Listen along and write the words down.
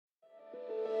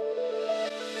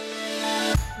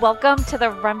Welcome to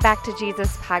the Run Back to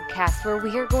Jesus podcast, where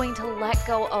we are going to let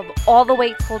go of all the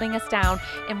weights holding us down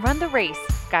and run the race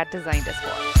God designed us for.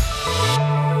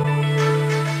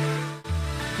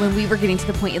 When we were getting to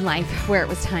the point in life where it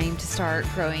was time to start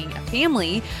growing a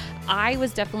family, I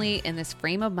was definitely in this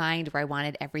frame of mind where I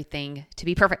wanted everything to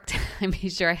be perfect. I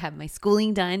made sure I had my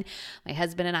schooling done. My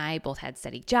husband and I both had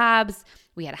steady jobs.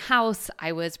 We had a house.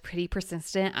 I was pretty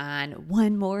persistent on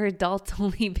one more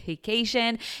adult-only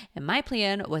vacation. And my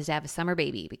plan was to have a summer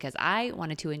baby because I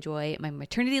wanted to enjoy my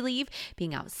maternity leave,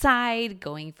 being outside,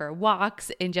 going for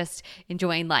walks, and just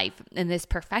enjoying life. And this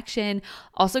perfection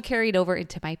also carried over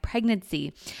into my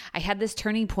pregnancy. I had this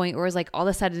turning point where it was like all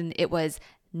of a sudden it was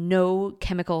no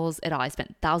chemicals at all. I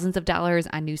spent thousands of dollars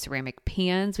on new ceramic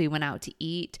pans. We went out to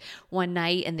eat one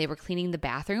night and they were cleaning the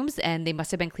bathrooms and they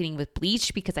must have been cleaning with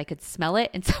bleach because I could smell it.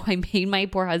 And so I made my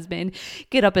poor husband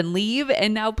get up and leave.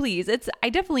 And now please, I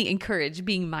definitely encourage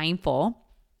being mindful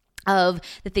of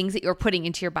the things that you're putting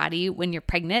into your body when you're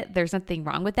pregnant. There's nothing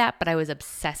wrong with that, but I was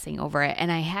obsessing over it. And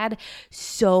I had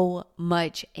so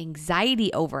much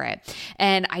anxiety over it.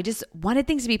 And I just wanted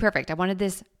things to be perfect. I wanted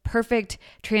this perfect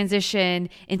transition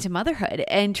into motherhood.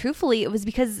 And truthfully, it was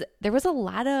because there was a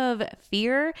lot of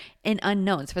fear and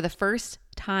unknowns. For the first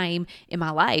time in my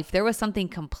life, there was something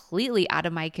completely out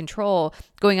of my control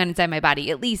going on inside my body,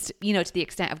 at least, to the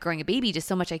extent of growing a baby, just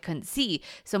so much I couldn't see,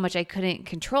 so much I couldn't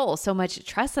control, so much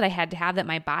trust that I had to have that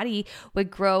my body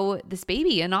would grow this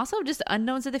baby, and also just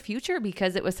unknowns of the future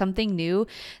because it was something new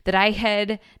that I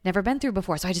had never been through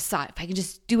before. So I just thought, if I can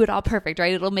just do it all perfect,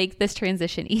 right, it'll make this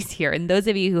transition easier. And those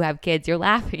of you who have kids, you're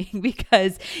laughing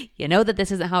because you know that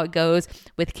this isn't how it goes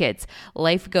with kids.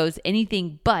 Life goes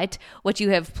anything but what you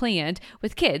have planned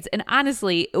with kids. And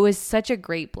honestly, it was such a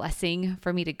great blessing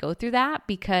for me to go through that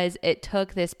because it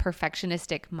took this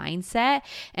perfectionistic mindset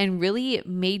and really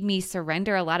made me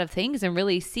surrender a lot of things and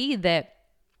really see that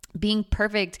being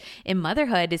perfect in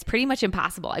motherhood is pretty much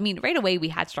impossible. I mean, right away we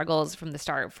had struggles from the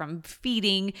start, from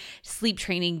feeding, sleep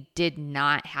training did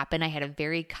not happen. I had a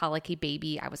very colicky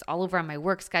baby. I was all over on my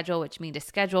work schedule, which means a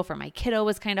schedule for my kiddo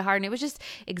was kind of hard and it was just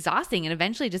exhausting. And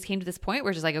eventually it just came to this point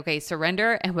where it's just like, okay,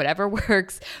 surrender and whatever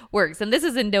works. And this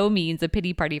is in no means a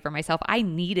pity party for myself. I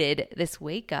needed this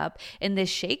wake up and this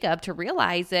shake up to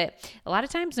realize that a lot of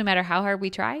times, no matter how hard we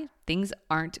try, things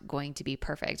aren't going to be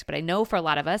perfect. But I know for a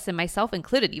lot of us, and myself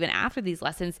included, even after these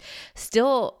lessons,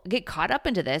 still get caught up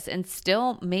into this and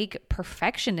still make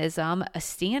perfectionism a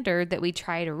standard that we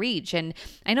try to reach. And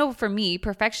I know for me,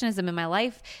 perfectionism in my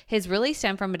life has really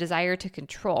stemmed from a desire to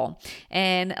control.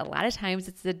 And a lot of times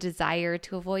it's the desire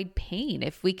to avoid pain.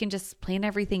 If we can just plan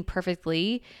everything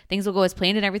perfectly, things will go as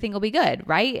planned and everything will be good,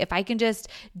 right? If I can just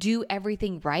do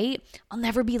everything right, I'll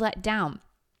never be let down.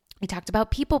 We talked about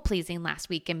people pleasing last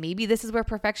week, and maybe this is where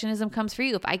perfectionism comes for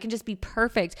you. If I can just be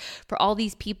perfect for all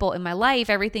these people in my life,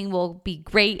 everything will be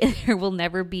great and there will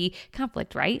never be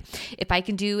conflict, right? If I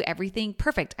can do everything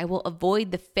perfect, I will avoid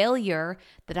the failure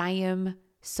that I am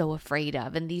so afraid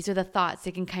of. And these are the thoughts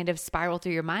that can kind of spiral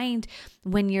through your mind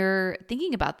when you're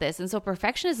thinking about this. And so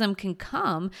perfectionism can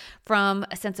come from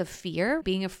a sense of fear,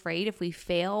 being afraid if we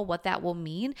fail, what that will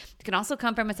mean. It can also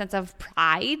come from a sense of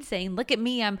pride, saying, look at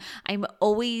me, I'm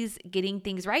always getting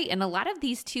things right. And a lot of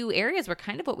these two areas were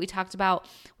kind of what we talked about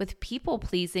with people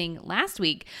pleasing last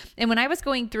week. And when I was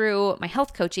going through my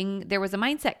health coaching, there was a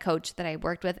mindset coach that I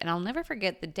worked with, and I'll never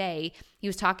forget the day he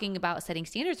was talking about setting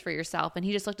standards for yourself. And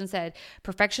he just looked and said,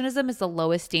 perfectionism is the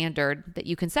lowest standard that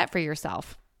you can set for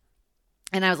yourself.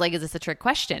 And I was like, is this a trick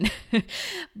question?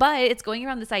 But it's going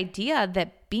around this idea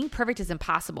that being perfect is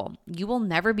impossible. You will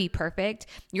never be perfect.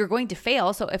 You're going to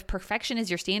fail. So if perfection is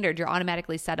your standard, you're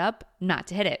automatically set up not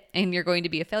to hit it and you're going to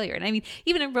be a failure. And I mean,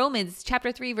 even in Romans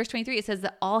chapter 3, verse 23, it says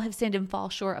that all have sinned and fall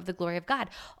short of the glory of God.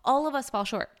 All of us fall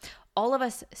short. All of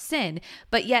us sin,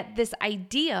 but yet this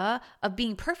idea of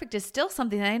being perfect is still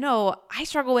something that I know I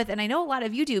struggle with, and I know a lot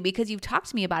of you do because you've talked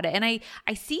to me about it, and I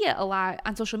see it a lot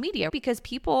on social media because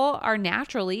people are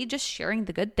naturally just sharing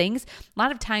the good things. A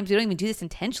lot of times we don't even do this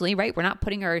intentionally, right? We're not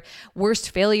putting our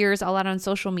worst failures all out on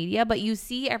social media, but you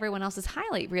see everyone else's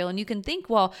highlight reel and you can think,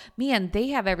 well, man, they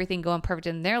have everything going perfect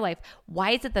in their life.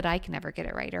 Why is it that I can never get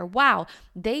it right? Or wow,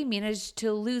 they managed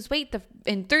to lose weight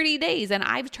in 30 days and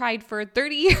I've tried for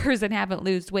 30 years and haven't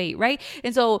lost weight, right?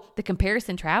 And so the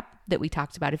comparison trap that we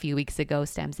talked about a few weeks ago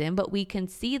stems in, but we can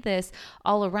see this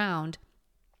all around.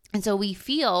 And so we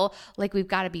feel like we've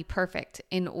got to be perfect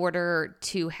in order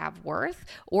to have worth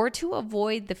or to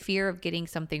avoid the fear of getting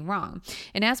something wrong.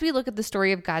 And as we look at the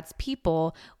story of God's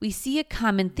people, we see a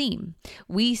common theme.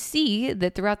 We see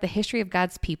that throughout the history of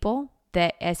God's people,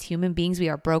 that as human beings, we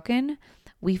are broken,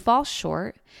 we fall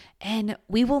short and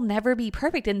we will never be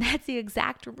perfect. And that's the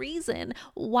exact reason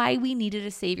why we needed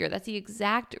a Savior. That's the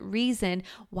exact reason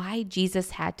why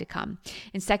Jesus had to come.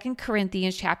 In 2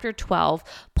 Corinthians chapter 12,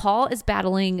 Paul is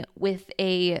battling with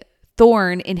a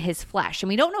thorn in his flesh. And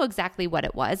we don't know exactly what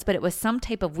it was, but it was some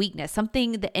type of weakness,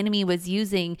 something the enemy was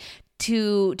using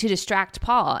to distract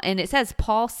Paul. And it says,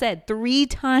 Paul said 3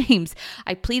 times,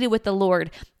 I pleaded with the Lord,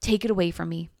 take it away from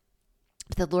me.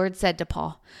 But the Lord said to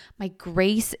Paul, my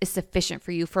grace is sufficient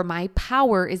for you, for my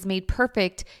power is made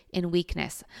perfect in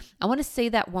weakness. I want to say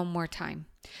that one more time.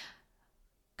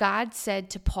 God said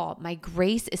to Paul, my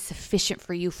grace is sufficient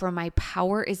for you, for my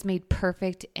power is made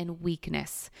perfect in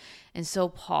weakness. And so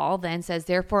Paul then says,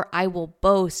 therefore I will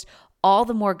boast all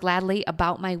the more gladly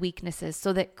about my weaknesses,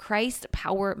 so that Christ's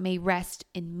power may rest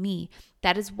in me.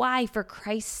 That is why, for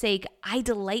Christ's sake, I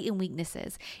delight in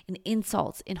weaknesses, in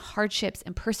insults, in hardships,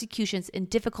 in persecutions, in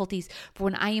difficulties. For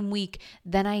when I am weak,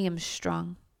 then I am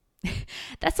strong.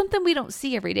 That's something we don't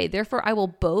see every day. Therefore, I will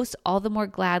boast all the more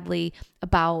gladly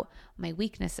about my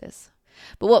weaknesses.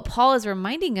 But what Paul is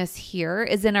reminding us here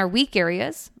is in our weak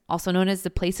areas, also known as the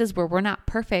places where we're not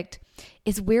perfect,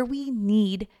 is where we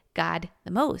need God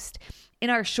the most. In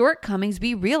our shortcomings,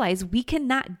 we realize we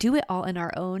cannot do it all on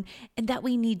our own and that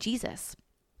we need Jesus.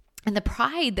 And the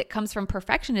pride that comes from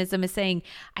perfectionism is saying,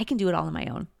 I can do it all on my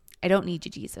own. I don't need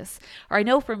you, Jesus. Or I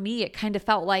know for me, it kind of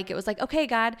felt like it was like, okay,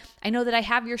 God, I know that I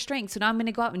have your strength, so now I'm going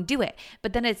to go out and do it.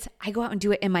 But then I go out and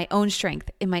do it in my own strength,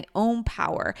 in my own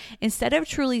power, instead of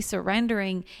truly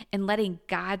surrendering and letting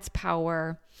God's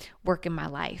power work in my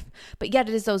life. But yet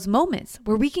it is those moments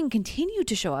where we can continue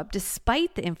to show up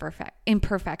despite the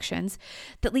imperfections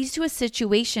that leads to a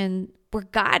situation where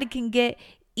God can get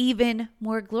even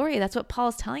more glory. That's what Paul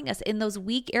is telling us. In those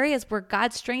weak areas where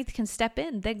God's strength can step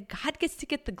in, then God gets to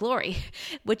get the glory,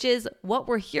 which is what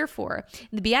we're here for.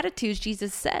 In the Beatitudes,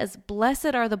 Jesus says,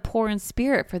 blessed are the poor in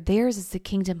spirit, for theirs is the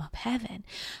kingdom of heaven.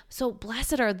 So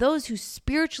blessed are those who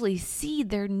spiritually see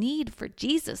their need for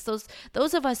Jesus.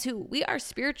 Those of us who we are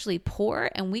spiritually poor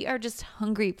and we are just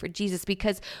hungry for Jesus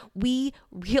because we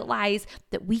realize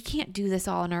that we can't do this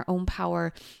all in our own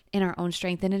power, in our own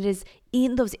strength. And it is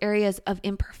in those areas of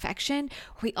imperfection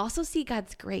where we also see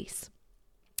God's grace.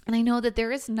 And I know that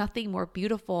there is nothing more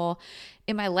beautiful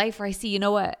in my life where I see, you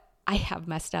know what? I have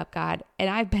messed up, God, and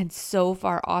I've been so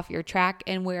far off your track,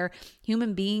 and where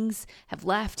human beings have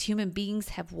left, human beings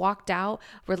have walked out,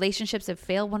 relationships have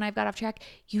failed when I've got off track.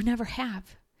 You never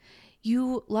have.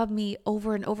 You love me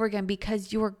over and over again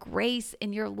because your grace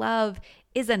and your love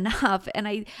is enough. And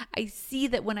I see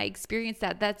that when I experience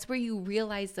that, that's where you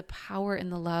realize the power and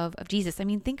the love of Jesus. I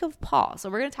mean, think of Paul. So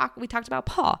we talked about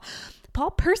Paul.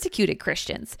 Paul persecuted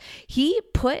Christians. He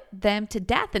put them to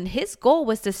death, and his goal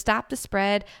was to stop the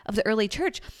spread of the early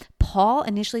church. Paul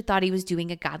initially thought he was doing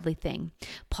a godly thing.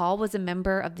 Paul was a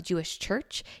member of the Jewish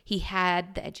church. He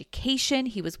had the education.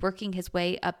 He was working his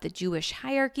way up the Jewish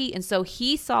hierarchy. And so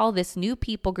he saw this new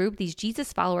people group, these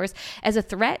Jesus followers, as a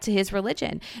threat to his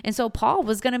religion. And so Paul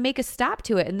was going to make a stop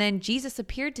to it. And then Jesus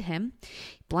appeared to him,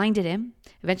 blinded him,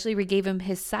 eventually regave him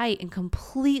his sight, and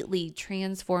completely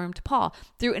transformed Paul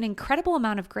through an incredible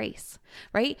amount of grace,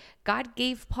 right? God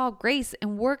gave Paul grace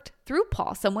and worked through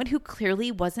Paul, someone who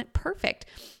clearly wasn't perfect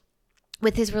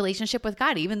with his relationship with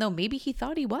God, even though maybe he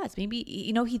thought he was. Maybe,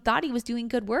 he thought he was doing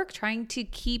good work, trying to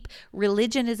keep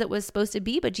religion as it was supposed to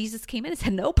be. But Jesus came in and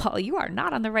said, no, Paul, you are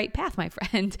not on the right path, my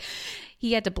friend.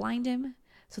 He had to blind him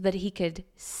so that he could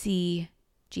see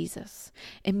Jesus.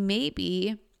 And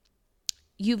maybe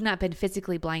you've not been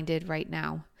physically blinded right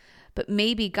now, but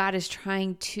maybe God is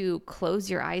trying to close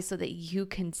your eyes so that you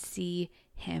can see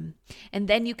him. And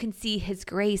then you can see his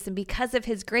grace. And because of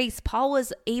his grace, Paul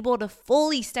was able to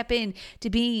fully step in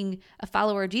to being a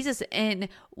follower of Jesus and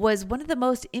was one of the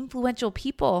most influential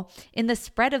people in the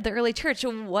spread of the early church.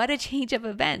 What a change of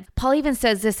events. Paul even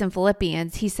says this in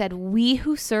Philippians. He said, we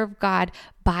who serve God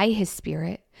by his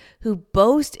Spirit, who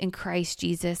boast in Christ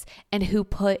Jesus, and who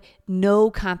put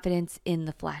no confidence in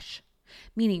the flesh.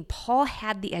 Meaning Paul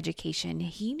had the education,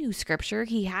 he knew scripture,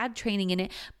 he had training in it,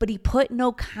 but he put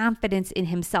no confidence in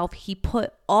himself. He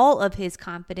put all of his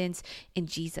confidence in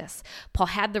Jesus. Paul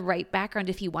had the right background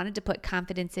if he wanted to put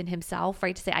confidence in himself,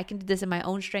 right? To say, I can do this in my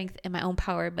own strength, in my own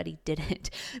power, but he didn't.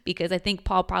 Because I think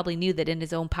Paul probably knew that in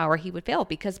his own power he would fail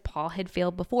because Paul had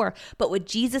failed before. But with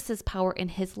Jesus's power in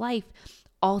his life,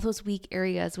 all those weak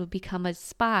areas would become a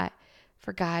spot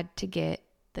for God to get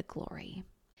the glory.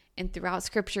 And throughout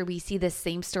scripture, we see this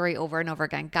same story over and over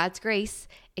again. God's grace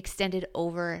extended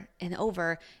over and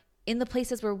over in the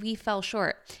places where we fell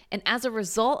short. And as a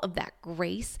result of that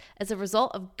grace, as a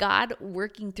result of God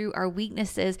working through our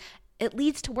weaknesses, it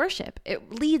leads to worship.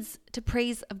 It leads to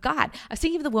praise of God. I was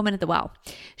thinking of the woman at the well.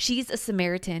 She's a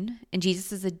Samaritan and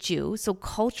Jesus is a Jew. So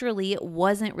culturally, it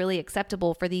wasn't really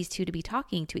acceptable for these two to be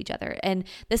talking to each other. And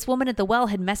this woman at the well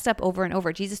had messed up over and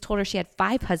over. Jesus told her she had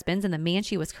 5 husbands and the man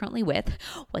she was currently with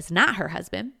was not her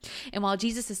husband. And while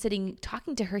Jesus is sitting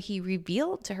talking to her, he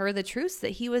revealed to her the truth that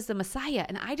he was the Messiah.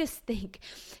 And I just think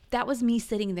that was me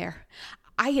sitting there.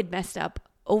 I had messed up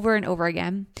over and over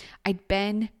again. I'd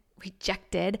been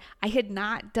rejected. I had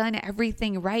not done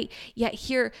everything right. Yet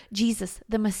here, Jesus,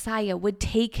 the Messiah, would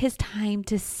take his time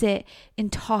to sit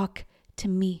and talk to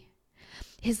me.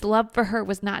 His love for her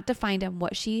was not defined on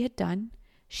what she had done.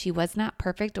 She was not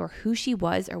perfect or who she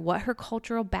was or what her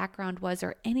cultural background was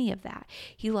or any of that.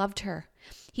 He loved her.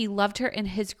 He loved her and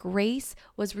his grace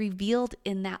was revealed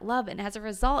in that love. And as a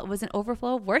result, it was an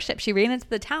overflow of worship. She ran into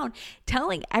the town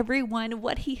telling everyone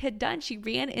what he had done. She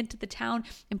ran into the town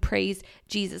and praised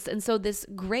Jesus. And so this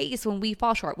grace, when we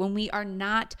fall short, when we are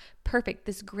not perfect,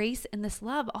 this grace and this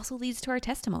love also leads to our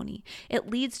testimony. It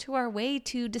leads to our way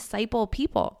to disciple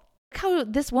people. Look how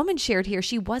this woman shared here.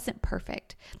 She wasn't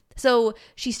perfect. So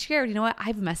she shared, you know what?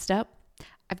 I've messed up.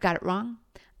 I've got it wrong.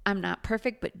 I'm not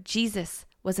perfect, but Jesus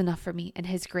was enough for me and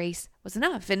his grace was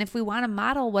enough. And if we want to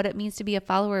model what it means to be a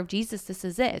follower of Jesus, this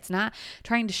is it. It's not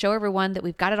trying to show everyone that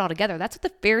we've got it all together. That's what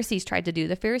the Pharisees tried to do.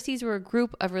 The Pharisees were a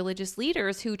group of religious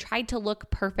leaders who tried to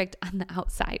look perfect on the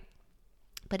outside.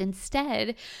 But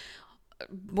instead,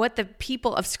 what the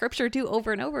people of Scripture do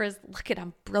over and over is, look at,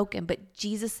 I'm broken, but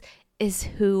Jesus is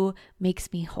who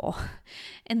makes me whole.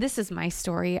 And this is my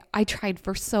story. I tried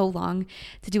for so long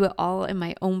to do it all in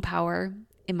my own power,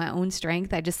 in my own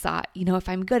strength. I just thought, if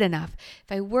I'm good enough,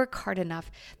 if I work hard enough,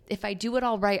 if I do it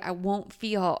all right, I won't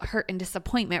feel hurt and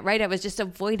disappointment, right? I was just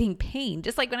avoiding pain.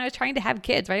 Just like when I was trying to have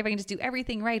kids, right? If I can just do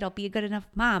everything right, I'll be a good enough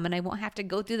mom and I won't have to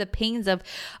go through the pains of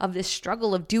this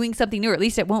struggle of doing something new, or at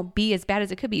least it won't be as bad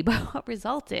as it could be. But what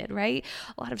resulted, right?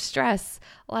 A lot of stress,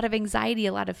 a lot of anxiety,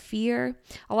 a lot of fear,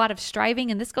 a lot of striving.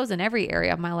 And this goes in every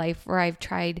area of my life where I've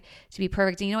tried to be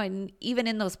perfect. And, and even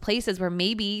in those places where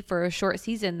maybe for a short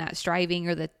season that striving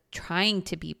or the trying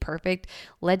to be perfect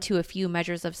led to a few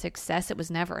measures of success, it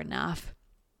was never enough.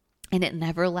 And it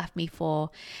never left me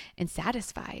full and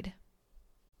satisfied.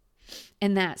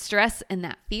 And that stress and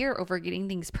that fear over getting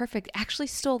things perfect actually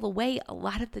stole away a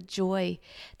lot of the joy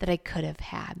that I could have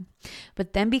had.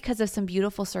 But then because of some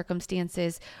beautiful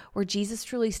circumstances where Jesus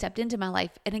truly stepped into my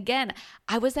life, and again,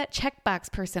 I was that checkbox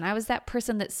person. I was that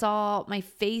person that saw my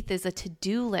faith as a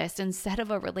to-do list instead of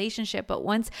a relationship. But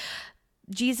once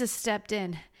Jesus stepped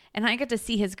in, and I got to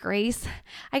see his grace.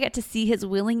 I got to see his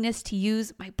willingness to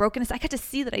use my brokenness. I got to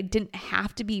see that I didn't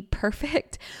have to be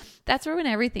perfect. That's when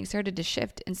everything started to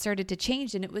shift and started to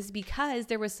change. And it was because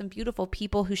there was some beautiful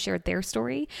people who shared their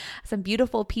story, some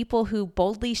beautiful people who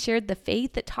boldly shared the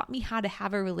faith that taught me how to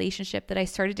have a relationship that I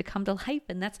started to come to life.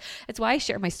 And that's why I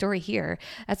share my story here.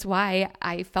 That's why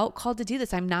I felt called to do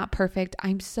this. I'm not perfect.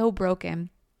 I'm so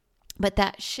broken. But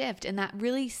that shift and that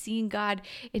really seeing God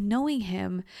and knowing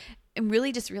him and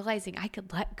really just realizing I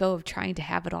could let go of trying to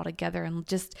have it all together and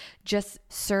just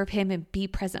serve him and be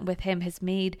present with him has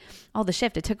made all the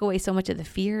shift. It took away so much of the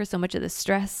fear, so much of the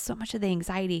stress, so much of the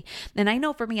anxiety. And I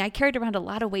know for me, I carried around a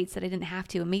lot of weights that I didn't have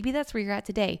to. And maybe that's where you're at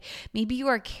today. Maybe you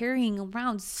are carrying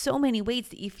around so many weights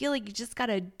that you feel like you just got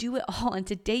to do it all. And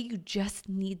today you just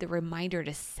need the reminder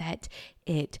to set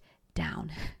it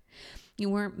down. You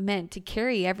weren't meant to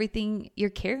carry everything you're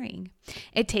carrying.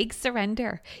 It takes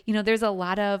surrender. There's a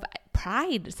lot of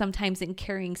pride sometimes in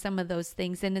carrying some of those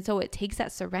things. And so it takes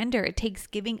that surrender. It takes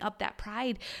giving up that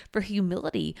pride for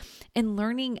humility and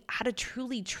learning how to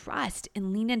truly trust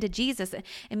and lean into Jesus.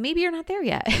 And maybe you're not there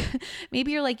yet.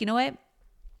 Maybe you're like, you know what?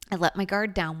 I let my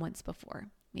guard down once before.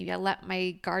 Maybe I let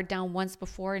my guard down once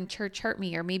before and church hurt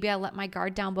me, or maybe I let my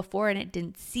guard down before and it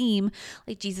didn't seem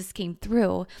like Jesus came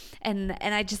through. And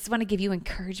I just want to give you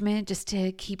encouragement just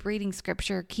to keep reading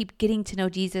scripture, keep getting to know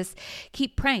Jesus,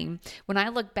 keep praying. When I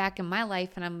look back in my life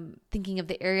and I'm thinking of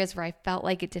the areas where I felt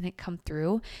like it didn't come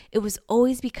through, it was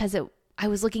always because I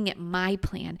was looking at my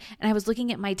plan and I was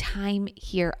looking at my time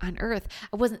here on earth.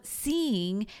 I wasn't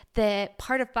seeing that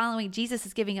part of following Jesus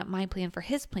is giving up my plan for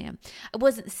his plan. I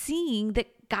wasn't seeing that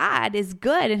God is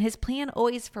good and his plan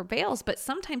always prevails, but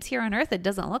sometimes here on earth, it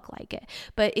doesn't look like it.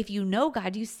 But if you know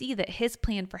God, you see that his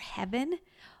plan for heaven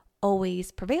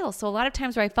always prevails. So a lot of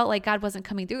times where I felt like God wasn't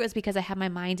coming through is because I had my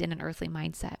mind in an earthly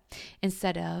mindset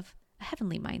instead of a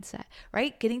heavenly mindset,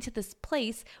 right? Getting to this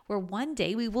place where one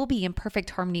day we will be in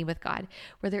perfect harmony with God,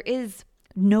 where there is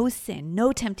no sin,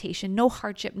 no temptation, no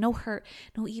hardship, no hurt,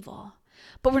 no evil.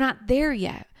 But we're not there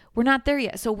yet. We're not there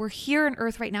yet. So we're here on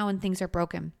earth right now and things are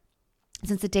broken.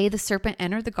 Since the day the serpent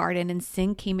entered the garden and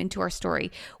sin came into our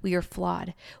story, we are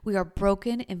flawed. We are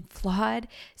broken and flawed.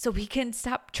 So we can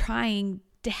stop trying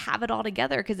to have it all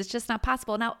together because it's just not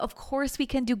possible. Now, of course, we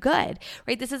can do good,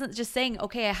 right? This isn't just saying,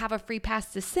 okay, I have a free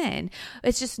pass to sin.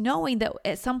 It's just knowing that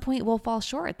at some point we'll fall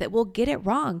short, that we'll get it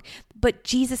wrong. But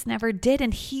Jesus never did,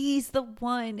 and he's the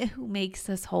one who makes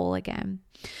us whole again.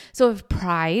 So if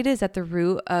pride is at the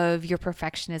root of your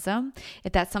perfectionism,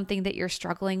 if that's something that you're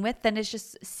struggling with, then it's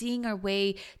just seeing our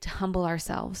way to humble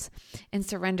ourselves and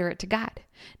surrender it to God,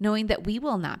 knowing that we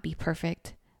will not be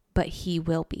perfect, but he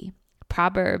will be.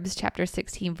 Proverbs chapter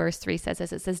 16, verse 3 says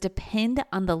this. It says, depend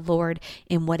on the Lord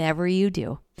in whatever you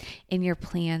do, and your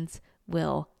plans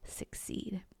will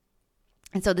succeed.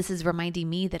 And so this is reminding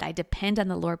me that I depend on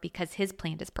the Lord because his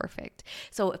plan is perfect.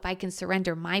 So if I can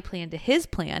surrender my plan to his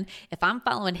plan, if I'm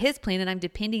following his plan and I'm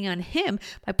depending on him,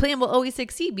 my plan will always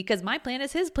succeed because my plan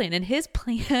is his plan and his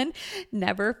plan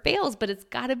never fails, but it's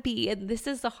got to be. And this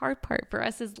is the hard part for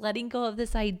us, is letting go of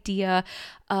this idea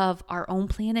of our own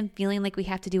plan and feeling like we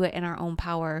have to do it in our own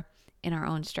power, in our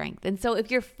own strength. And so if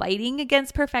you're fighting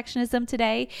against perfectionism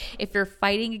today, if you're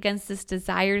fighting against this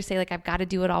desire to say, like, I've got to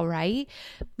do it all right,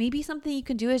 maybe something you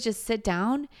can do is just sit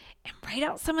down and write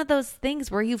out some of those things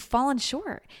where you've fallen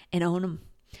short and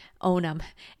own them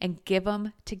and give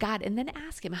them to God. And then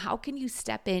ask him, how can you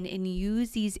step in and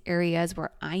use these areas where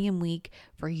I am weak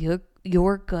for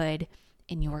your good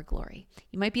in your glory?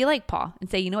 You might be like Paul and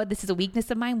say, you know what, this is a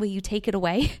weakness of mine. Will you take it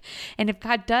away? And if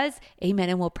God does, amen,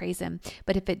 and we'll praise him.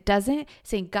 But if it doesn't,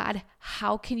 saying, God,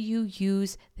 how can you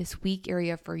use this weak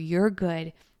area for your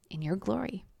good in your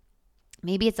glory?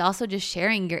 Maybe it's also just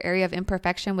sharing your area of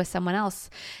imperfection with someone else.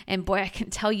 And boy, I can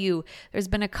tell you, there's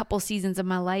been a couple seasons of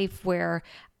my life where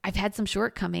I've had some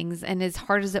shortcomings, and as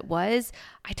hard as it was,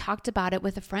 I talked about it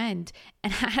with a friend.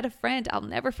 And I had a friend, I'll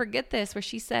never forget this, where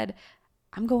she said,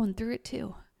 I'm going through it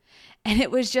too. And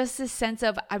it was just this sense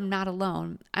of, I'm not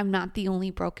alone. I'm not the only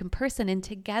broken person. And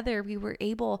together we were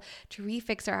able to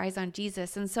refix our eyes on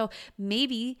Jesus. And so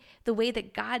maybe the way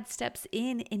that God steps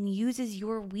in and uses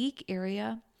your weak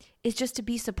area is just to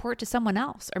be support to someone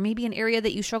else, or maybe an area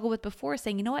that you struggled with before,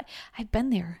 saying, you know what, I've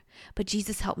been there, but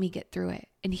Jesus helped me get through it.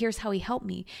 And here's how he helped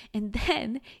me. And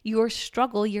then your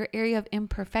struggle, your area of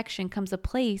imperfection becomes a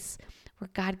place where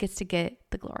God gets to get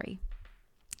the glory.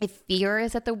 If fear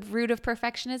is at the root of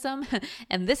perfectionism,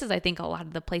 and this is, I think, a lot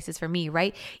of the places for me,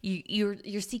 right?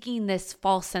 You're seeking this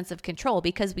false sense of control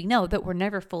because we know that we're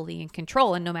never fully in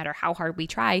control, and no matter how hard we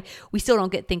try, we still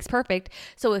don't get things perfect.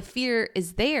 So if fear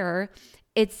is there,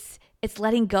 it's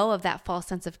letting go of that false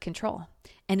sense of control,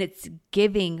 and it's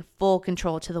giving full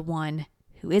control to the one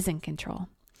who is in control.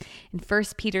 In 1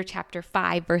 Peter chapter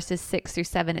 5, verses 6 through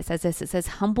 7, it says this. It says,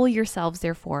 humble yourselves,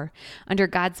 therefore, under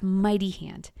God's mighty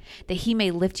hand, that he may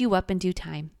lift you up in due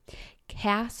time.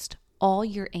 Cast all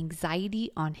your anxiety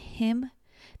on him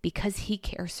because he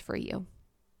cares for you.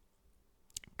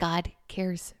 God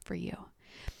cares for you.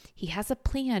 He has a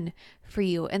plan for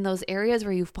you in those areas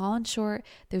where you've fallen short,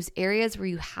 those areas where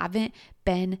you haven't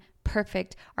been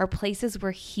perfect, are places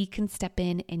where he can step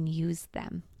in and use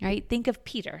them, right? Think of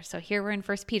Peter. So here we're in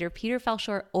 1 Peter. Peter fell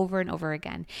short over and over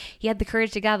again. He had the courage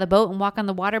to get out of the boat and walk on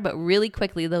the water, but really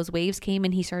quickly those waves came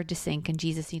and he started to sink, and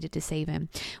Jesus needed to save him.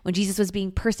 When Jesus was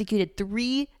being persecuted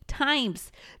 3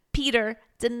 times, Peter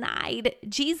denied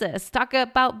Jesus. Talk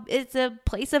about, it's a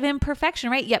place of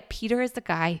imperfection, right? Yet Peter is the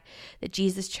guy that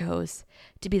Jesus chose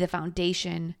to be the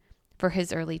foundation for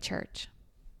his early church.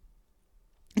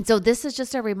 And so this is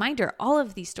just a reminder, all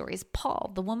of these stories,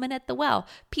 Paul, the woman at the well,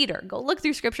 Peter, go look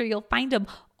through scripture, you'll find them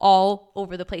all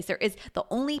over the place. There is the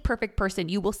only perfect person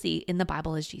you will see in the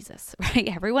Bible is Jesus, right?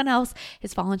 Everyone else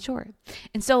has fallen short.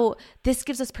 And so this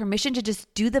gives us permission to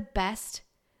just do the best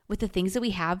with the things that we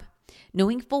have,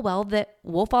 knowing full well that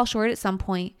we'll fall short at some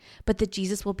point, but that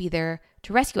Jesus will be there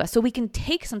to rescue us. So we can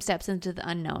take some steps into the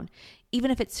unknown,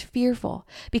 even if it's fearful,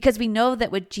 because we know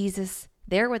that with Jesus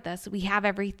there with us, we have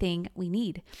everything we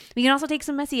need. We can also take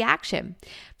some messy action.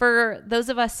 For those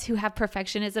of us who have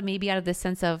perfectionism, maybe out of this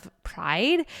sense of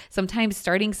pride, sometimes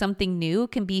starting something new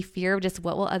can be fear of just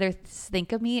what will others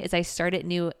think of me as I start it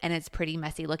new and it's pretty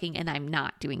messy looking and I'm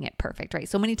not doing it perfect, right?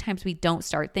 So many times we don't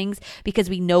start things because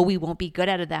we know we won't be good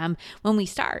at them when we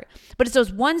start. But it's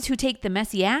those ones who take the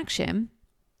messy action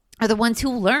are the ones who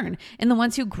learn and the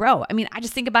ones who grow. I mean, I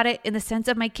just think about it in the sense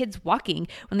of my kids walking.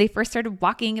 When they first started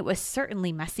walking, it was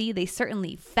certainly messy. They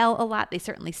certainly fell a lot. They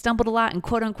certainly stumbled a lot and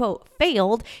quote unquote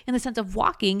failed in the sense of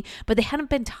walking, but they hadn't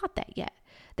been taught that yet.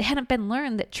 They hadn't been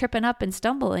learned that tripping up and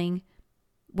stumbling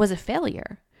was a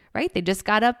failure, right? They just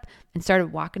got up and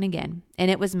started walking again, and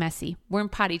it was messy. We're in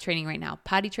potty training right now.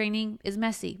 Potty training is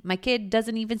messy. My kid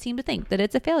doesn't even seem to think that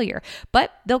it's a failure,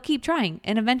 but they'll keep trying,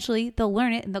 and eventually they'll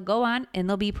learn it, and they'll go on, and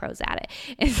they'll be pros at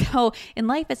it. And so in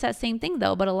life, it's that same thing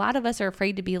though, but a lot of us are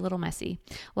afraid to be a little messy.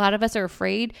 A lot of us are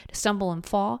afraid to stumble and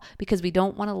fall because we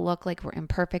don't want to look like we're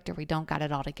imperfect or we don't got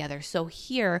it all together. So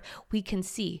here we can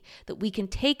see that we can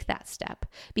take that step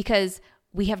because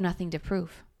we have nothing to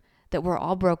prove, that we're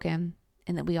all broken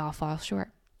and that we all fall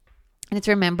short. And it's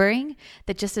remembering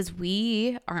that just as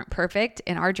we aren't perfect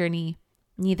in our journey,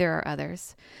 neither are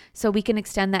others. So we can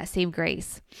extend that same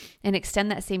grace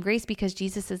because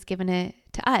Jesus has given it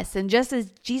to us. And just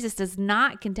as Jesus does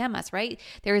not condemn us, right?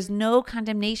 There is no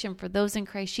condemnation for those in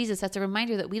Christ Jesus. That's a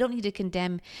reminder that we don't need to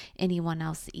condemn anyone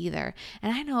else either.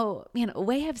 And I know,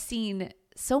 we have seen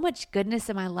so much goodness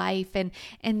in my life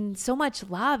and so much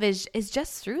love is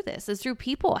just through this, is through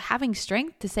people having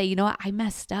strength to say, what, I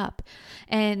messed up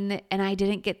and I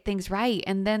didn't get things right.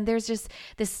 And then there's just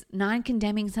this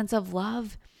non-condemning sense of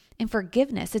love and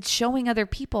forgiveness. It's showing other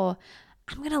people,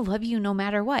 I'm going to love you no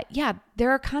matter what. Yeah,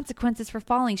 there are consequences for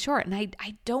falling short, and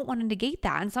I don't want to negate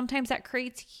that. And sometimes that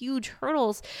creates huge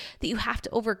hurdles that you have to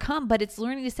overcome, but it's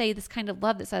learning to say this kind of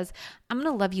love that says, I'm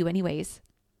going to love you anyways,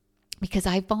 because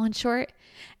I've fallen short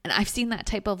and I've seen that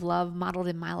type of love modeled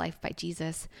in my life by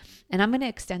Jesus. And I'm going to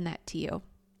extend that to you.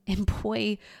 And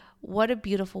boy, what a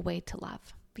beautiful way to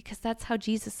love, because that's how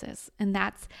Jesus is and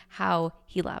that's how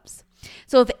he loves.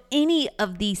 So if any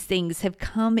of these things have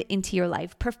come into your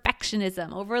life,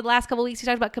 perfectionism, over the last couple of weeks, we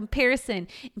talked about comparison,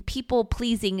 people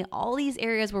pleasing, all these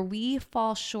areas where we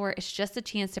fall short, it's just a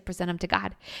chance to present them to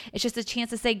God. It's just a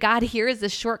chance to say, God, here is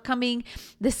this shortcoming,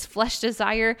 this flesh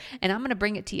desire, and I'm going to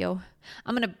bring it to you.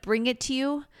 I'm going to bring it to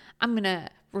you. I'm going to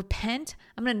repent.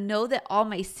 I'm going to know that all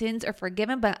my sins are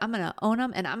forgiven, but I'm going to own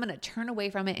them and I'm going to turn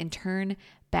away from it and turn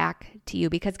back to you,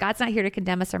 because God's not here to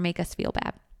condemn us or make us feel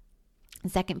bad.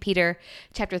 2 Peter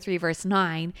chapter 3, verse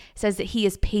 9 says that he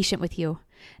is patient with you,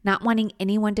 not wanting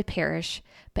anyone to perish,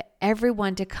 but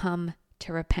everyone to come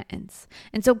to repentance.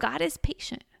 And so God is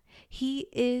patient. He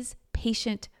is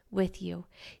patient with you.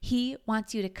 He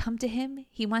wants you to come to him.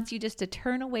 He wants you just to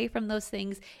turn away from those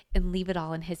things and leave it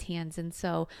all in his hands. And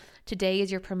so today is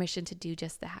your permission to do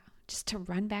just that, just to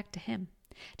run back to him.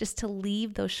 Just to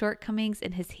leave those shortcomings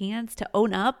in his hands, to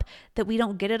own up that we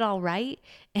don't get it all right,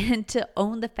 and to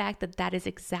own the fact that that is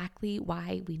exactly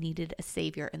why we needed a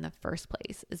savior in the first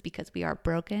place, is because we are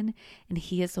broken and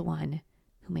he is the one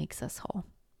who makes us whole.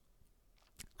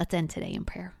 Let's end today in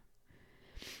prayer.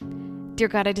 Dear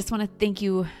God, I just want to thank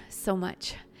you so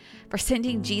much for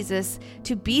sending Jesus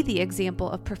to be the example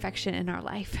of perfection in our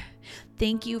life.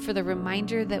 Thank you for the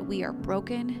reminder that we are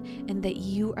broken and that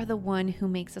you are the one who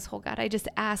makes us whole. God, I just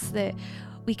ask that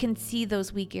we can see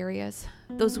those weak areas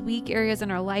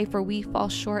in our life where we fall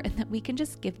short, and that we can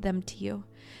just give them to you.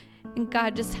 And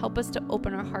God, just help us to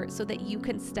open our hearts so that you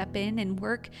can step in and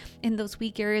work in those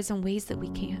weak areas in ways that we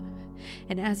can't.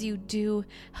 And as you do,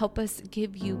 help us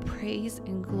give you praise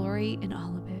and glory in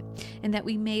all of it, and that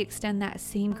we may extend that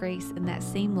same grace and that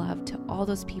same love to all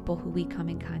those people who we come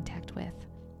in contact with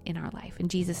in our life. In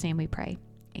Jesus' name we pray.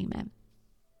 Amen.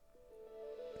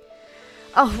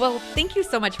 Oh, well, thank you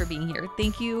so much for being here.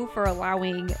 Thank you for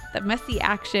allowing the messy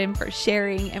action, for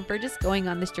sharing, and for just going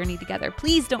on this journey together.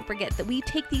 Please don't forget that we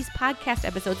take these podcast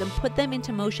episodes and put them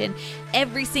into motion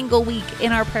every single week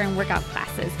in our prayer and workout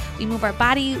classes. We move our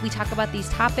body, we talk about these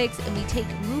topics, and we take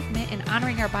movement and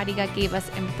honoring our body God gave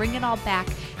us and bring it all back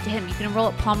to him. You can enroll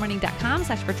at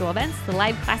palmrunning.com/virtual events. The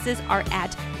live classes are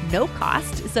at no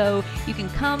cost, so you can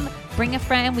come, bring a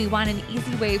friend. We want an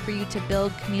easy way for you to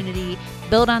build community,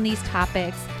 build on these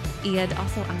topics, and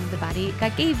also honor the body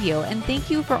God gave you. And thank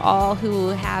you for all who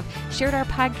have shared our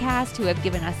podcast, who have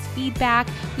given us feedback.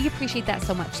 We appreciate that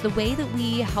so much. The way that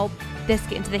we help this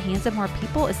get into the hands of more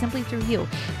people is simply through you,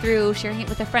 through sharing it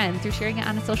with a friend, through sharing it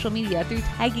on social media, through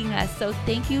tagging us. So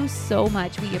thank you so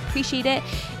much. We appreciate it.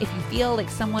 If you feel like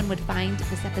someone would find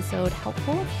this episode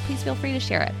helpful, please feel free to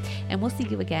share it. And we'll see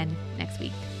you again next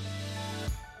week.